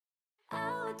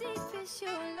deep is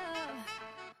your love?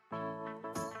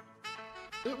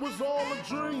 It was all a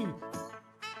dream.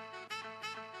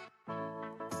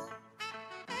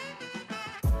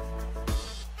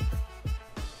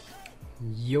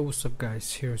 Yo, what's up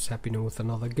guys, here's Happy Now with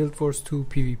another Guild Wars 2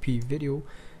 PvP video,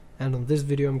 and on this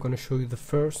video I'm gonna show you the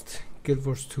first Guild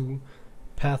Wars 2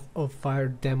 Path of Fire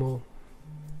demo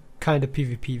kinda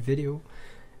PvP video.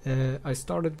 I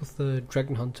started with the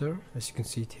Dragon Hunter, as you can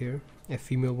see it here, a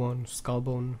female one,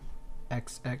 Skullbone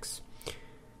XX.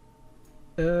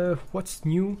 What's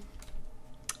new?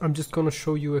 I'm just gonna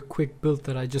show you a quick build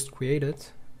that I just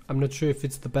created. I'm not sure if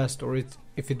it's the best or if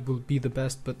it will be the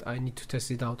best, but I need to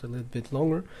test it out a little bit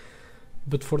longer.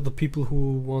 But for the people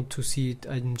who want to see it,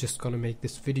 I'm just gonna make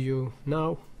this video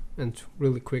now and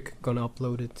really quick gonna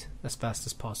upload it as fast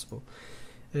as possible.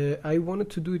 I wanted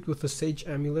to do it with a Sage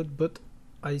Amulet, but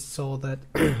I saw that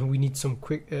we need some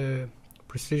quick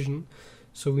precision,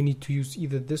 so we need to use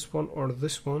either this one or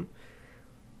this one,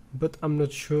 but I'm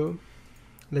not sure.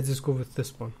 Let's just go with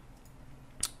this one.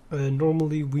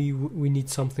 Normally we need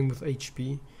something with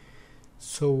HP,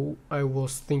 so I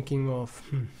was thinking of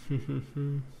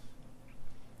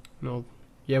no,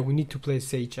 yeah, we need to play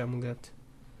Sage Amulet,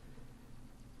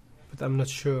 but I'm not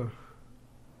sure.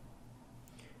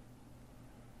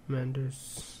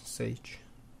 Mander's Sage.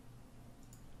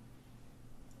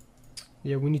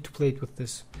 Yeah, we need to play it with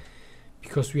this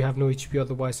because we have no HP,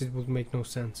 otherwise it would make no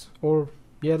sense. Or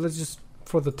yeah, let's just,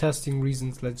 for the testing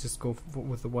reasons, let's just go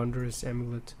with the Wondrous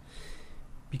Amulet,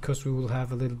 because we will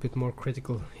have a little bit more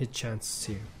critical hit chances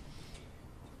here.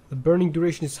 The burning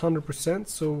duration is 100%,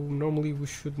 so normally we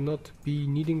should not be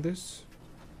needing this.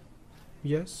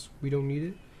 Yes, we don't need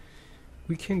it.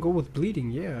 We can go with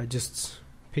bleeding. Yeah, I just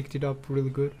picked it up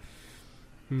really good.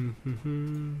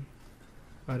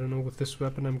 I don't know, with this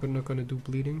weapon I'm not gonna do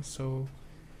bleeding, so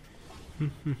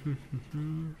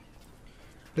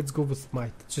let's go with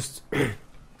might. Just the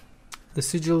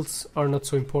sigils are not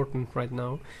so important right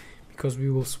now because we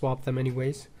will swap them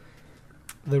anyways.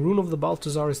 The Rune of the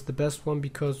Balthazar is the best one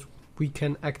because we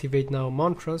can activate now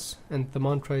mantras, and the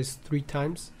mantra is 3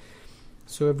 times.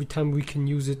 So every time we can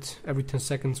use it, every 10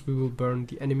 seconds we will burn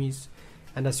the enemies.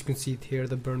 And as you can see it here,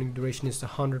 the burning duration is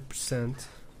 100%,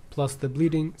 plus the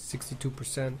bleeding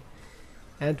 62%,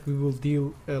 and we will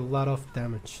deal a lot of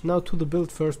damage. Now to the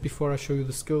build first before I show you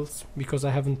the skills, because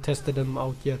I haven't tested them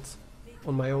out yet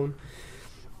on my own.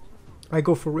 I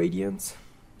go for Radiance,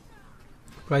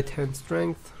 Right Hand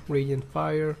Strength, Radiant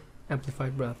Fire,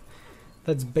 Amplified Breath.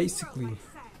 That's basically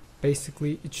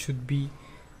it should be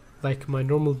like my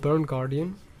normal Burn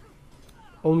Guardian,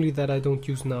 only that I don't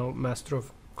use now Master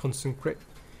of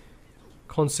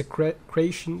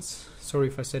Consecrations. Sorry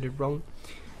if I said it wrong.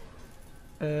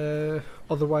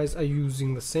 Otherwise I'm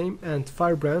using the same. And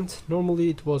Firebrand, normally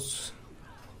it was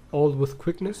all with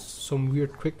quickness, some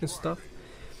weird quickness stuff,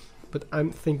 but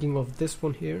I'm thinking of this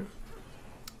one here,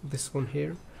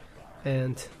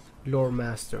 and Lore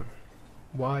Master.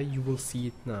 Why, you will see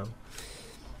it now.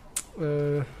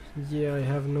 Yeah, I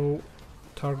have no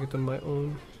target on my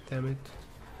own, damn it.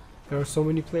 There are so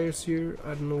many players here,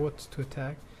 I don't know what to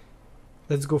attack.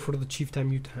 Let's go for the Chief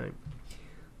Time, U Time.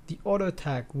 The auto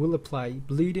attack will apply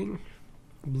bleeding,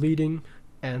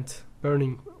 and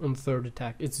burning on the third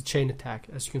attack. It's a chain attack,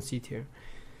 as you can see it here.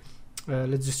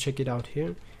 Let's just check it out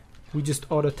here. We just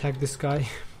auto attack this guy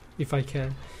if I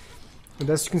can. And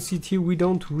as you can see it here, we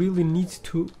don't really need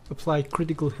to apply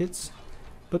critical hits,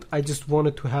 but I just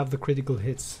wanted to have the critical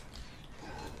hits.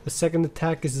 The second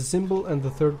attack is a symbol and the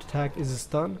third attack is a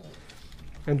stun.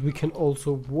 And we can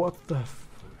also, what the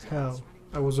hell,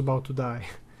 I was about to die.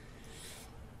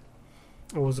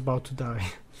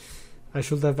 I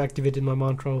should have activated my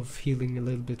mantra of healing a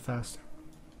little bit faster.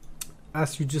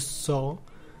 As you just saw,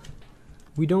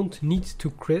 we don't need to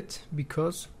crit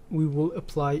because we will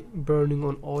apply burning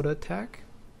on auto attack.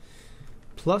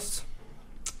 Plus,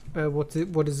 what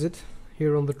is it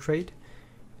here on the trait?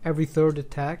 Every third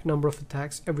attack, number of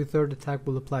attacks, every third attack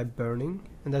will apply burning.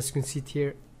 And as you can see it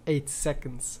here, 8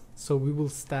 seconds. So we will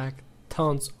stack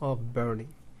tons of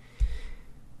burning.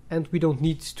 And we don't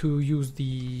need to use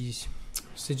the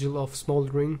Sigil of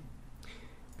Smoldering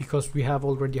because we have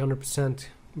already 100%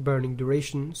 burning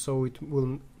duration, so it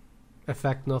will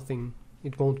affect nothing.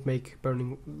 It won't make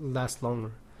burning last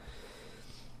longer.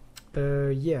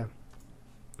 Yeah.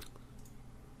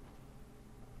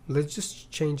 Let's just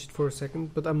change it for a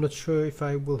second, but I'm not sure if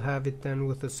I will have it then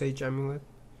with the Sage Amulet.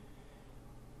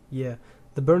 Yeah,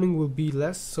 the burning will be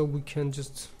less, so we can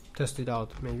just test it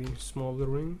out. Maybe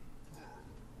Smoldering.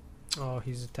 Oh,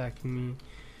 he's attacking me.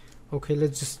 Okay,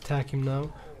 let's just attack him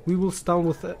now. We will stun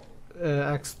with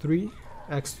Axe 3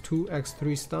 X2,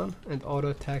 X3 stun and auto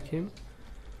attack him.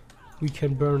 We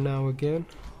can burn now again.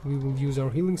 We will use our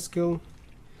healing skill.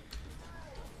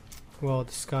 Wow,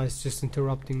 this guy's just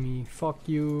interrupting me. Fuck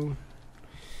you.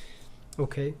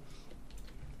 Okay.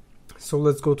 So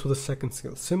let's go to the second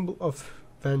skill. Symbol of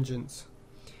Vengeance.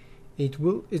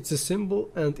 It's a symbol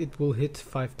and it will hit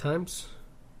 5 times.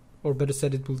 Or better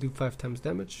said, it will do 5 times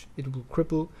damage. It will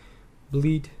cripple,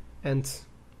 bleed, and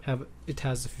it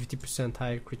has a 50%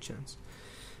 higher crit chance.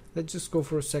 Let's just go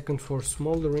for a second for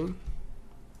Smoldering.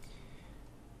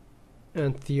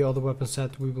 And the other weapon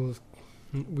set we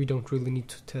don't really need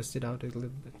to test it out a little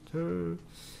bit.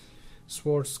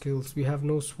 Sword skills. We have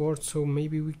no sword, so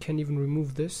maybe we can even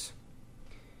remove this.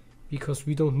 Because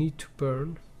we don't need to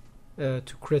burn.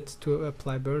 To crit to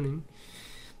apply burning.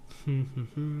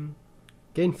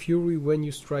 Gain fury when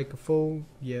you strike a foe.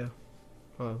 Yeah.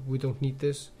 We don't need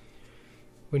this.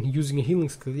 When using a healing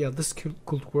skill. Yeah, this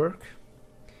could work.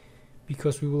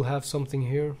 Because we will have something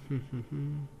here.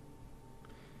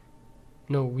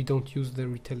 No, we don't use the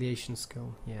retaliation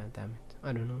skill. Yeah, damn it.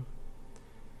 I don't know.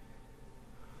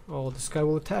 Oh, this guy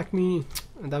will attack me.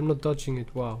 And I'm not dodging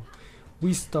it. Wow.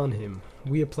 We stun him.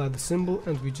 We apply the symbol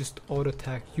and we just auto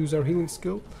attack. Use our healing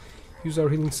skill. Use our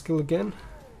healing skill again.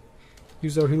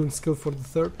 Use our healing skill for the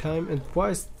 3rd time. And why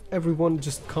is everyone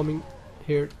just coming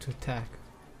here to attack?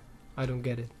 I don't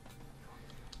get it.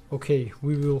 Okay,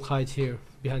 we will hide here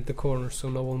behind the corner so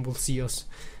no one will see us.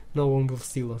 No one will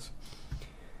steal us.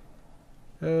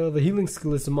 The healing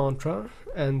skill is a mantra,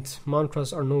 and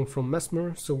mantras are known from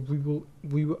Mesmer, so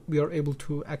we are able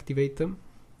to activate them.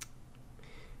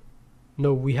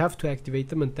 No, we have to activate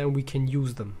them and then we can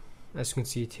use them, as you can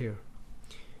see it here.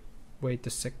 Wait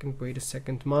a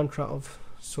second. Mantra of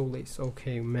Solace.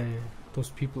 Okay, man,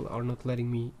 those people are not letting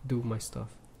me do my stuff.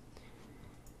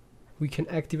 We can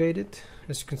activate it.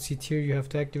 As you can see it here, you have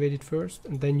to activate it first,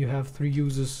 and then you have 3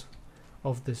 uses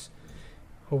of this.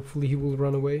 Hopefully he will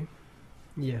run away.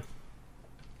 Yeah.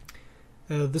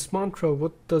 This mantra,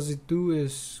 what does it do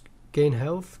is gain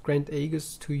health, grant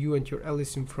Aegis to you and your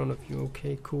allies in front of you.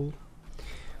 Okay, cool.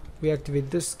 We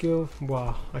activate this skill.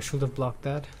 Wow, I should have blocked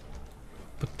that.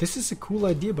 But this is a cool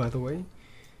idea, by the way.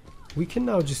 We can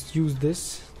now just use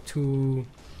this to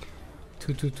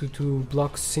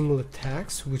block single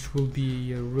attacks, which will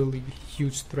be a really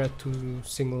huge threat to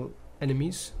single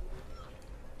enemies.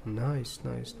 Nice.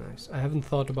 I haven't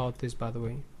thought about this, by the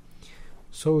way.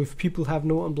 So if people have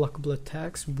no unblockable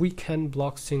attacks, we can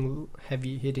block single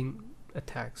heavy hitting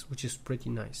attacks, which is pretty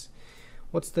nice.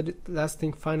 What's the last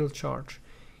thing? Final charge.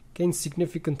 Gain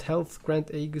significant health,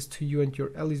 grant Aegis to you and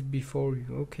your allies before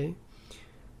you. Okay.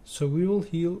 So we will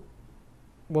heal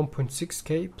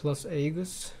 1.6k plus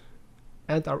Aegis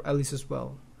and our allies as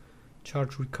well.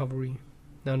 Charge recovery,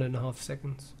 9.5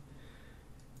 seconds.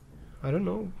 I don't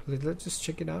know. Let's just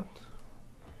check it out.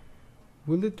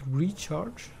 Will it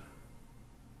recharge?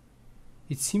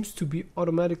 It seems to be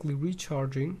automatically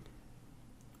recharging,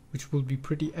 which will be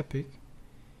pretty epic.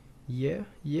 Yeah.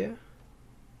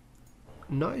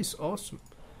 Nice, awesome.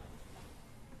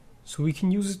 So we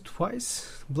can use it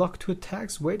twice. Block 2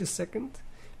 attacks. Wait a second.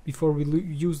 Before we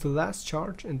use the last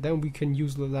charge, and then we can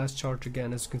use the last charge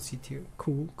again, as you can see here.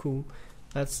 Cool.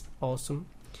 That's awesome.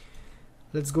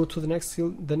 Let's go to the next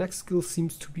skill. The next skill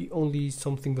seems to be only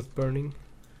something with burning.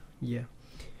 Yeah.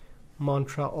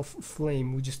 Mantra of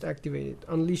Flame. We just activated.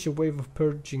 Unleash a wave of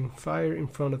purging fire in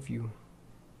front of you.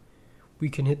 We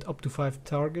can hit up to 5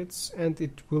 targets, and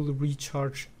it will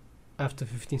recharge after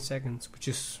 15 seconds, which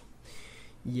is,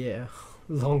 yeah,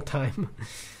 long time.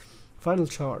 Final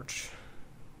charge.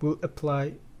 Will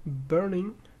apply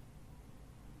burning,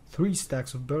 3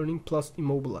 stacks of burning plus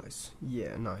immobilize.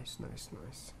 Yeah, nice.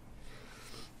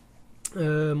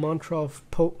 Mantra of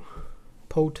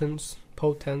potence,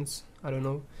 I don't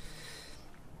know.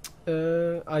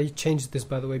 I changed this,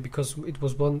 by the way, because it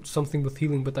was something with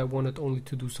healing, but I wanted only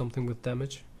to do something with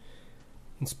damage.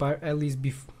 Inspire allies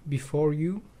before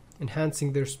you,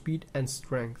 enhancing their speed and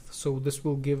strength. So this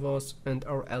will give us and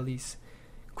our allies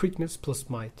quickness plus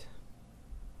might.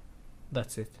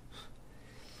 That's it.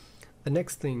 The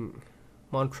next thing,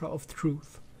 Mantra of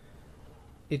Truth.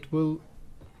 It will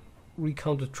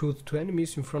recount the truth to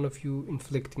enemies in front of you,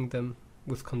 inflicting them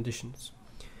with conditions.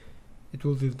 It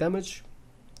will deal damage,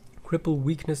 cripple,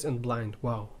 weakness and blind.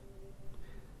 Wow.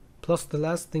 Plus the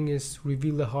last thing is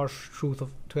reveal the harsh truth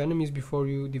to enemies before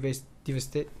you,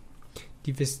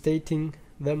 devastating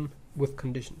them with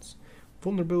conditions.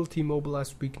 Vulnerability,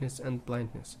 mobilize, weakness and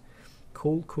blindness.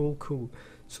 Cool.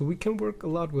 So we can work a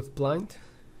lot with blind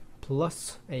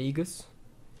plus Aegis.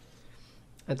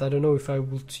 And I don't know if I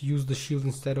will use the shield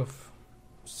instead of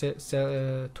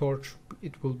torch,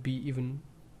 it will be even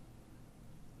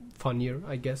funnier,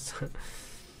 I guess.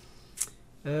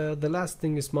 The last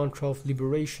thing is Mantra of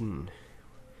Liberation.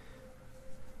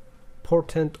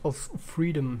 Portent of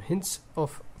Freedom. Hints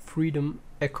of freedom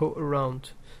echo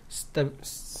around,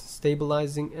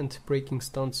 stabilizing and breaking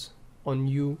stunts on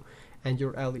you and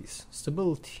your allies.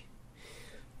 Stability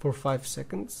for 5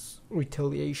 seconds.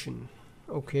 Retaliation.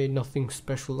 Okay, nothing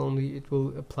special, only it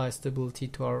will apply stability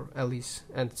to our allies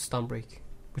and stun break,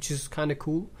 which is kinda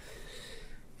cool.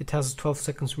 It has 12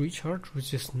 seconds recharge,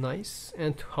 which is nice.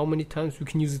 And how many times? We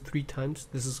can use it 3 times.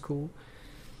 This is cool.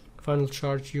 Final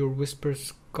charge, your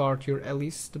whispers guard your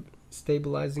allies,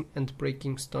 stabilizing and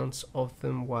breaking stunts of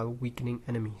them while weakening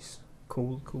enemies.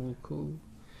 Cool, cool, cool.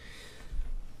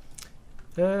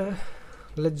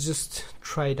 Let's just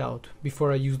try it out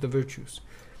before I use the virtues.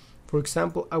 For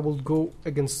example, I will go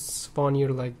against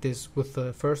Svanir like this with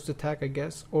the first attack, I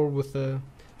guess, or with the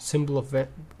symbol of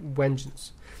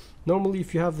vengeance. Normally,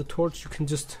 if you have the torch, you can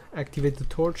just activate the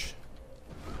torch.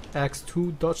 Axe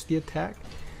 2, dodge the attack.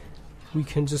 We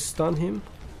can just stun him.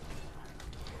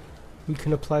 We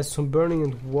can apply some burning,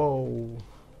 and whoa,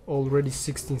 already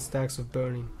 16 stacks of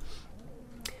burning.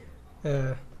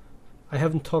 I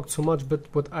haven't talked so much, but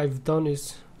what I've done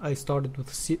is I started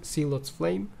with Zealot's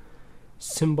Flame,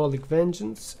 Symbolic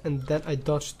Vengeance, and then I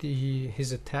dodged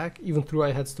his attack, even though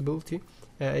I had stability.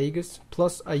 Aegis.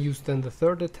 Plus I used then the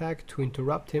third attack to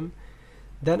interrupt him.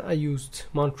 Then I used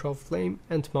Mantra of Flame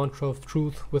and Mantra of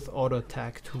Truth with auto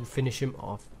attack to finish him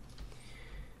off.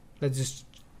 Let's just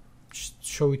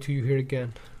show it to you here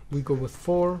again. We go with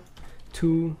 4,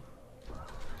 2.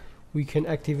 We can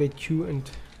activate Q and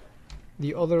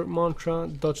the other mantra,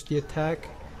 dodge the attack,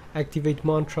 activate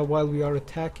mantra while we are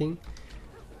attacking.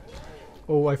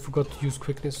 Oh, I forgot to use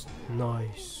quickness.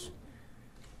 Nice.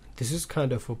 This is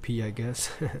kind of OP, I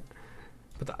guess.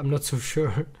 But I'm not so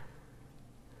sure.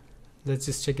 Let's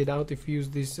just check it out. If you use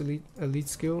this elite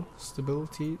skill,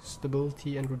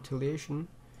 stability and retaliation,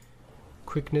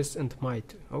 quickness and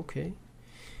might. Okay.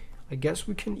 I guess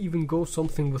we can even go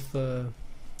something with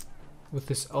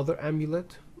this other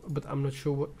amulet, but I'm not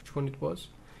sure which one it was.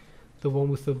 The one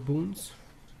with the boons.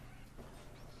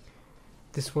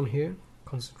 This one here,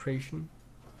 concentration.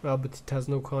 But it has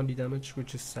no condi damage,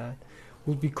 which is sad.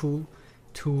 Would be cool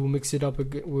to mix it up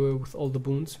with all the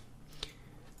boons.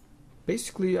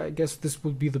 Basically, I guess this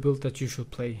will be the build that you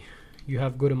should play. You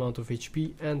have good amount of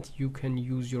HP and you can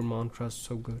use your mantras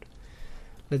so good.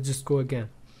 Let's just go again.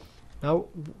 Now,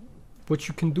 what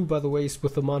you can do, by the way, is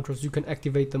with the mantras, you can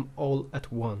activate them all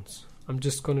at once. I'm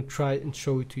just gonna try and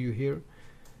show it to you here.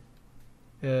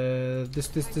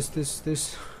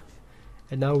 This.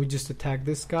 And now we just attack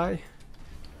this guy.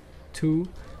 2.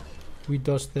 We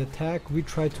dodge the attack. We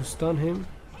try to stun him.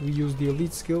 We use the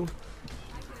elite skill.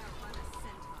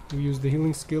 We use the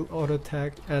healing skill, auto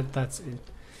attack, and that's it.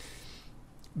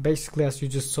 Basically, as you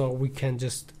just saw, we can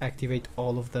just activate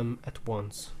all of them at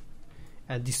once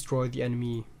and destroy the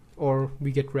enemy, or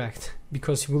we get wrecked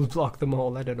because he will block them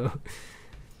all. I don't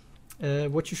know.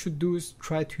 What you should do is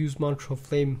try to use Mantra of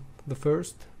Flame the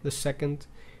first, the second,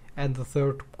 and the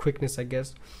third quickness, I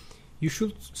guess. You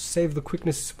should save the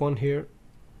quickness one here,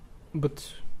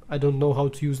 but I don't know how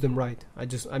to use them right.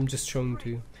 I'm just showing to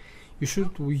you. You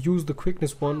should use the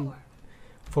quickness one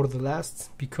for the last,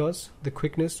 because the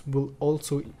quickness will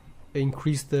also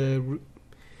increase the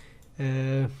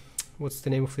what's the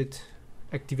name of it?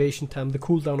 Activation time, the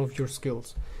cooldown of your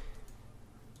skills.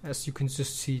 As you can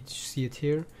just see it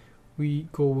here. We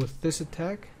go with this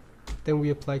attack, then we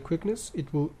apply quickness.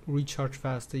 It will recharge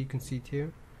faster. You can see it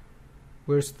here.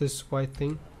 Where's this white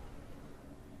thing?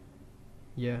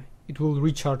 Yeah, it will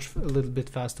recharge a little bit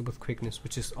faster with quickness,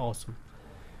 which is awesome.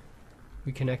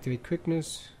 We can activate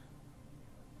quickness.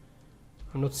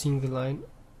 I'm not seeing the line.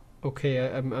 Okay,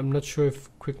 I'm not sure if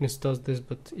quickness does this,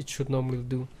 but it should normally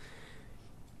do.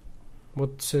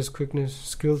 What says quickness?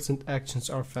 Skills and actions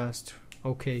are fast.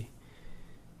 Okay.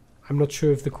 I'm not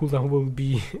sure if the cooldown will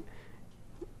be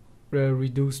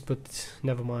reduced, but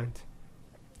never mind.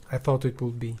 I thought it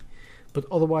would be. But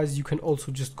otherwise you can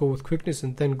also just go with quickness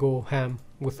and then go ham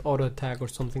with auto attack or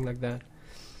something like that.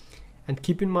 And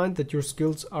keep in mind that your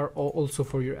skills are also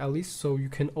for your allies, so you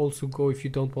can also go, if you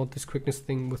don't want this quickness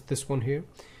thing, with this one here.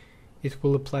 It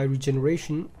will apply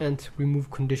regeneration and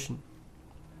remove condition.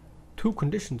 2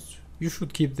 conditions. You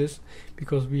should keep this,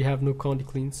 because we have no condi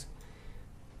cleans,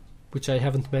 which I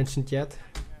haven't mentioned yet.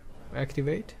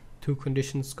 Activate. 2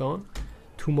 conditions gone.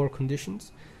 2 more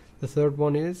conditions. The third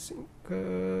one is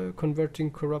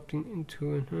converting corrupting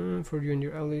into for you and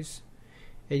your allies,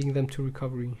 aiding them to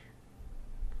recovery.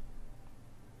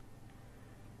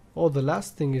 Oh, the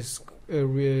last thing is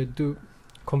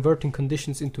converting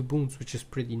conditions into boons, which is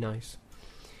pretty nice.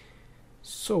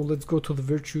 So let's go to the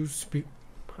virtues.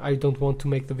 I don't want to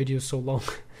make the video so long.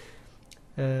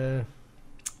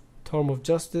 Tome of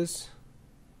Justice,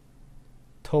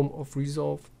 Tome of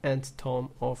Resolve, and Tome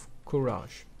of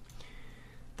Courage.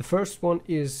 The first one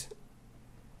is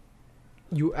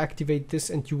you activate this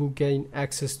and you will gain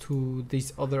access to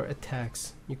these other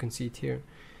attacks. You can see it here.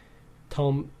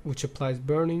 Tome, which applies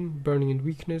burning and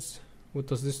weakness. What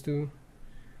does this do?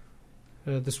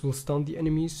 This will stun the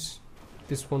enemies.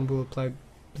 This one will apply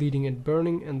bleeding and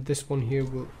burning, and this one here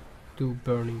will do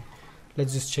burning.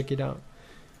 Let's just check it out.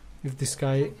 If this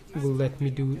guy will let me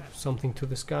do something to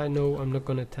this guy. No, I'm not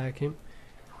gonna attack him.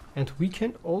 And we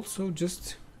can also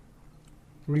just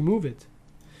remove it.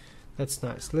 That's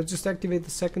nice. Let's just activate the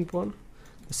second one.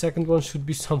 The second one should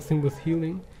be something with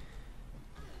healing.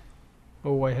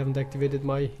 Oh, I haven't activated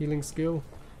my healing skill.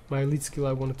 My elite skill,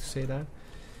 I wanted to say that.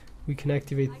 We can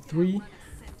activate 3,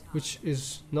 which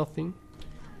is nothing.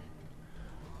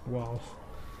 Wow.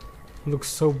 Looks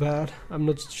so bad. I'm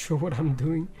not sure what I'm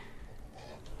doing.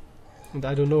 And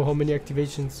I don't know how many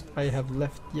activations I have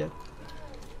left yet.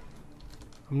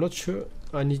 I'm not sure.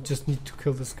 I just need to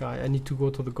kill this guy. I need to go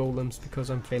to the golems because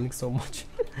I'm failing so much.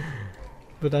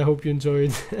 But I hope you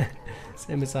enjoyed.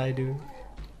 Same as I do.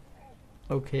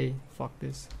 Okay, fuck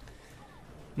this.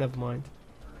 Never mind.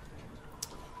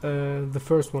 The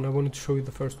first one, I wanted to show you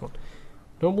the first one.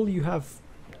 Normally you have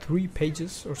 3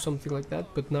 pages or something like that,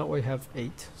 but now I have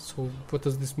 8. So what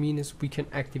does this mean is we can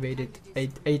activate it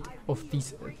 8 of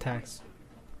these attacks.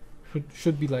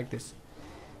 Should be like this.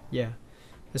 Yeah.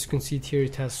 As you can see it here,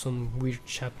 it has some weird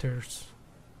chapters.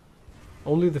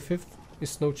 Only the 5th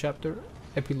is no chapter.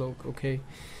 Epilogue, okay.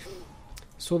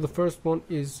 So the first one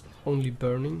is only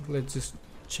burning. Let's just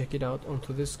check it out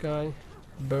onto this guy.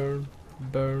 Burn,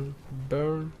 burn,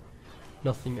 burn.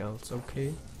 Nothing else,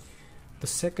 okay. The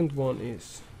second one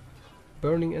is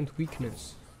burning and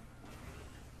weakness.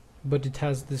 But it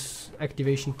has this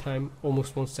activation time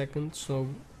almost 1 second, so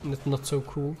not so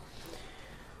cool.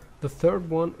 The third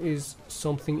one is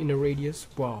something in a radius.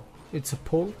 Wow, it's a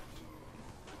pull.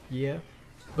 Yeah,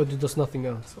 but it does nothing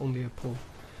else, only a pull.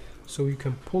 So you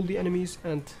can pull the enemies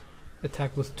and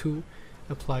attack with 2,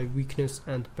 apply weakness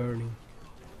and burning.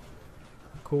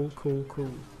 Cool, cool,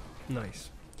 cool. Nice.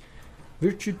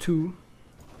 Virtue 2,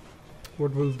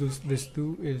 what will this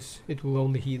do is it will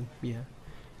only heal. Yeah.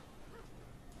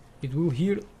 It will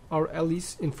heal our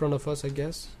allies in front of us, I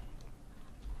guess.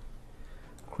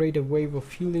 Create a wave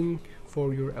of healing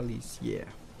for your allies. Yeah.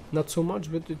 Not so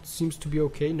much, but it seems to be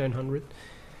okay. 900.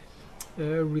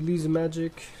 Release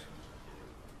magic.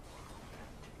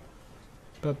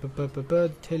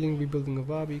 Detailing rebuilding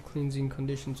of Abi. Cleansing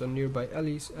conditions on nearby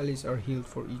allies. Allies are healed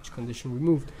for each condition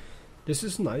removed. This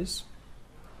is nice.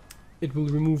 It will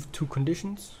remove 2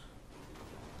 conditions.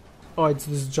 Oh, it's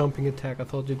this jumping attack. I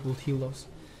thought it will heal us.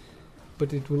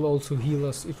 But it will also heal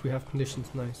us if we have conditions.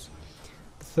 Nice.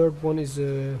 The third one is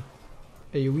a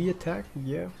AoE attack.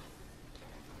 Yeah.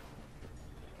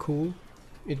 Cool.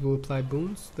 It will apply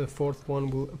boons. The fourth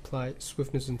one will apply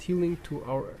swiftness and healing to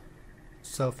our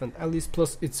self and allies.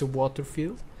 Plus it's a water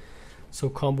field. So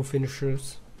combo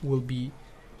finishers will be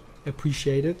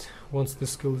appreciated once the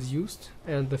skill is used.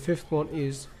 And the fifth one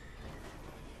is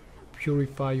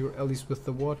purify your allies with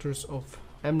the waters of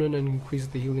Amnon and increase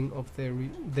the healing of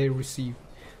they receive.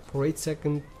 For 8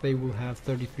 seconds they will have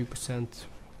 33%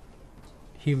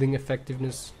 healing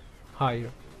effectiveness higher.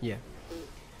 Yeah.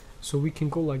 So we can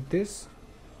go like this.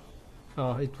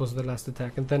 It was the last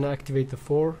attack. And then activate the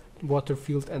 4 water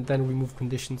field and then remove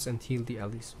conditions and heal the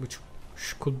allies, which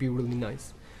could be really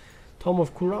nice. Tome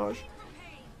of Courage.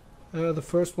 The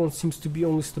first one seems to be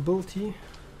only stability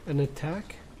and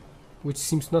attack, which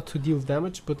seems not to deal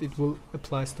damage, but it will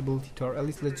apply stability to our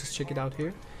allies. Let's just check it out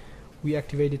here. We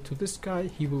activate it to this guy,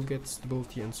 he will get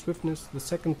stability and swiftness. The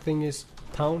second thing is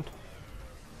Taunt.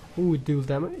 Ooh, it deals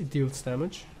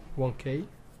damage, 1k.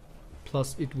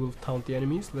 Plus it will taunt the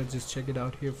enemies. Let's just check it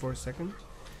out here for a second.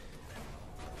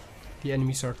 The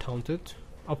enemies are taunted.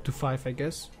 Up to 5, I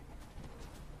guess.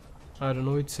 I don't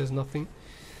know, it says nothing.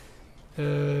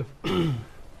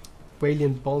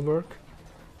 Valiant Bulwark.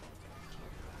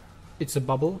 It's a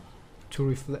bubble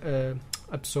to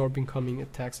absorb incoming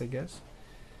attacks, I guess.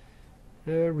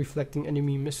 Reflecting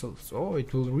enemy missiles. Oh,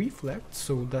 it will reflect,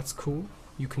 so that's cool.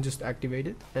 You can just activate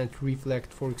it and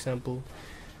reflect, for example.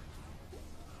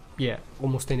 Yeah,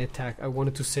 almost any attack. I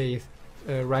wanted to say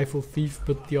Rifle Thief,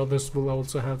 but the others will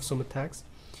also have some attacks.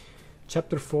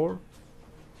 Chapter 4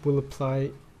 will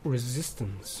apply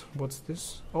resistance. What's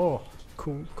this? Oh,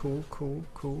 cool, cool, cool,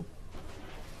 cool.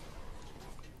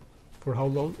 For how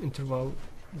long? Interval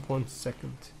 1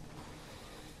 second.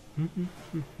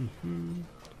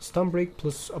 Stun break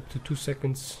plus up to 2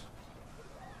 seconds.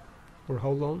 For how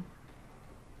long?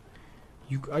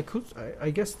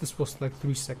 I guess this was like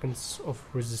 3 seconds of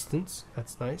resistance.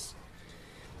 That's nice.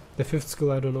 The fifth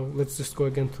skill, I don't know. Let's just go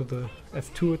again to the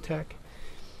F2 attack.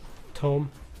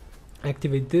 Tom,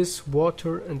 activate this,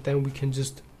 water, and then we can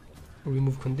just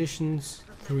remove conditions.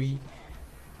 3.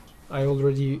 I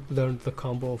already learned the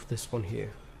combo of this one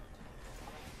here.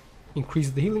 Increase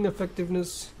the healing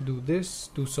effectiveness, do this,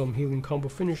 do some healing combo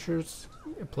finishers,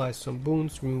 apply some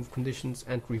boons, remove conditions,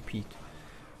 and repeat.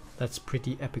 That's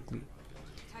pretty epically.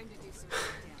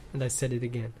 And I said it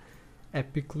again.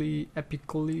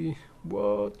 Epically.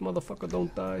 What? Motherfucker,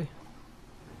 don't die.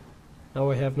 Now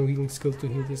I have no healing skill to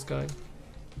heal this guy.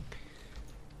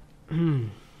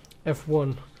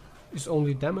 F1 is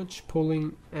only damage,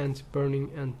 pulling, and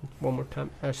burning, and one more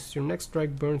time. As your next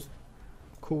strike burns,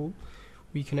 cool.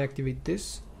 We can activate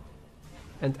this,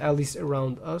 and allies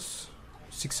around us,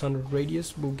 600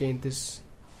 radius, will gain this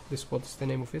what is the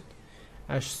name of it?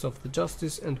 Ashes of the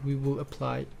Justice, and we will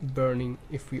apply burning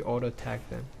if we auto attack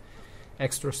them.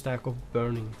 Extra stack of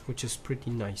burning, which is pretty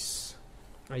nice.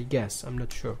 I guess, I'm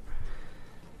not sure.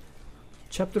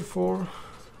 Chapter 4,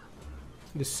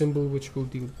 the symbol which will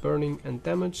deal burning and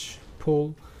damage,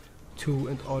 pull, 2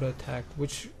 and auto attack,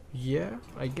 which, yeah,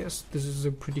 I guess this is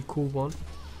a pretty cool one.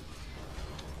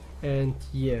 And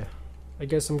yeah, I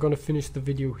guess I'm gonna finish the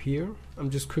video here.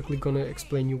 I'm just quickly gonna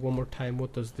explain you one more time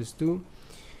what does this do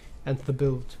and the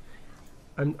build.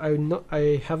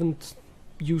 I haven't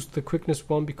used the quickness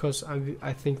one because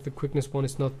I think the quickness one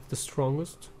is not the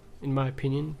strongest in my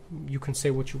opinion. You can say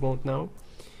what you want now.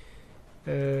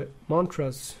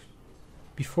 Mantras,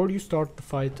 before you start the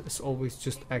fight, as always,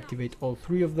 just activate all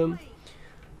 3 of them.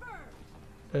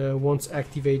 Once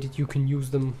activated, you can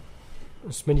use them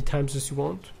as many times as you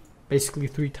want. Basically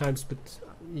 3 times, but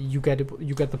you get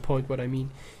the point what I mean.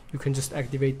 You can just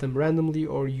activate them randomly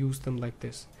or use them like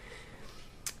this.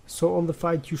 So on the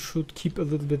fight you should keep a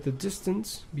little bit the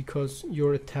distance because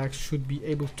your attacks should be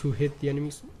able to hit the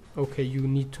enemies. Okay, you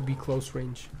need to be close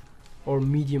range or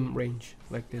medium range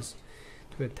like this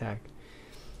to attack.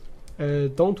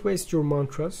 Don't waste your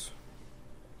mantras.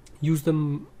 Use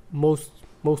them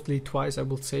mostly twice, I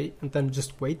will say, and then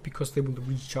just wait because they will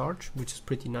recharge, which is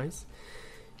pretty nice.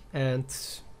 And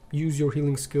use your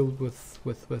healing skill with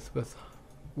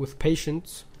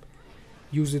patience.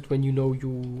 Use it when you know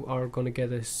you are gonna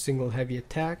get a single heavy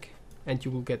attack, and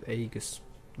you will get Aegis.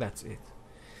 That's it.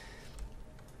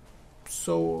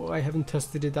 So I haven't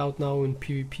tested it out now in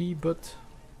PvP, but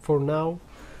for now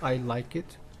I like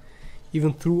it.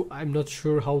 Even though I'm not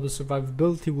sure how the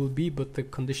survivability will be, but the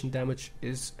condition damage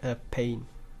is a pain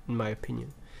in my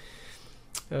opinion.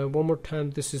 One more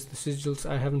time, this is the sigils.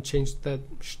 I haven't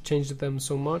changed them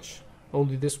so much,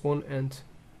 only this one and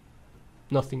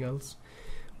nothing else.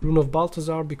 Rune of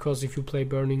Balthazar, because if you play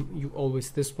burning, you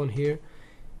always this one here.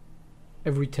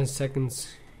 Every 10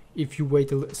 seconds, if you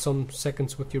wait some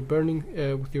seconds with your burning,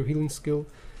 with your healing skill,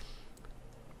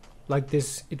 like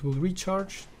this, it will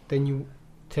recharge. Then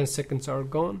 10 seconds are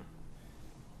gone.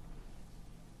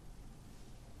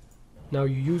 Now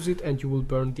you use it and you will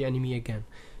burn the enemy again.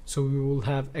 So we will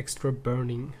have extra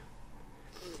burning.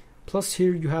 Plus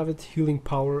here you have it, healing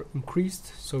power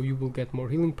increased, so you will get more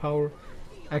healing power.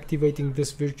 Activating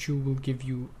this virtue will give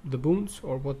you the boons,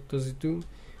 or what does it do?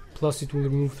 Plus it will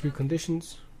remove 3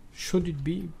 conditions. Should it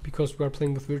be, because we are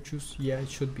playing with virtues? Yeah, it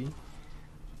should be.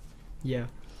 Yeah.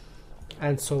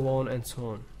 And so on and so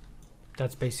on.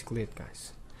 That's basically it,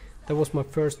 guys. That was my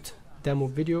first demo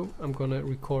video. I'm gonna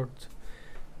record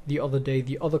the other day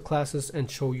the other classes and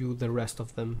show you the rest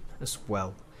of them as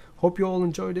well. Hope you all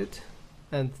enjoyed it,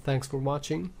 and thanks for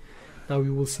watching. Now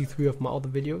you will see 3 of my other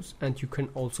videos, and you can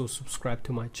also subscribe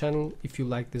to my channel if you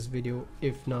like this video.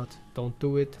 If not, don't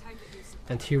do it.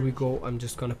 And here we go, I'm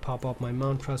just gonna pop up my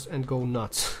mantras and go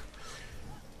nuts.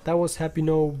 That was Happy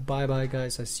No. Bye bye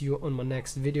guys, I see you on my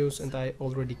next videos, and I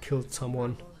already killed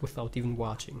someone without even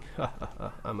watching.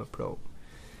 I'm a pro.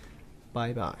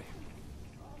 Bye bye.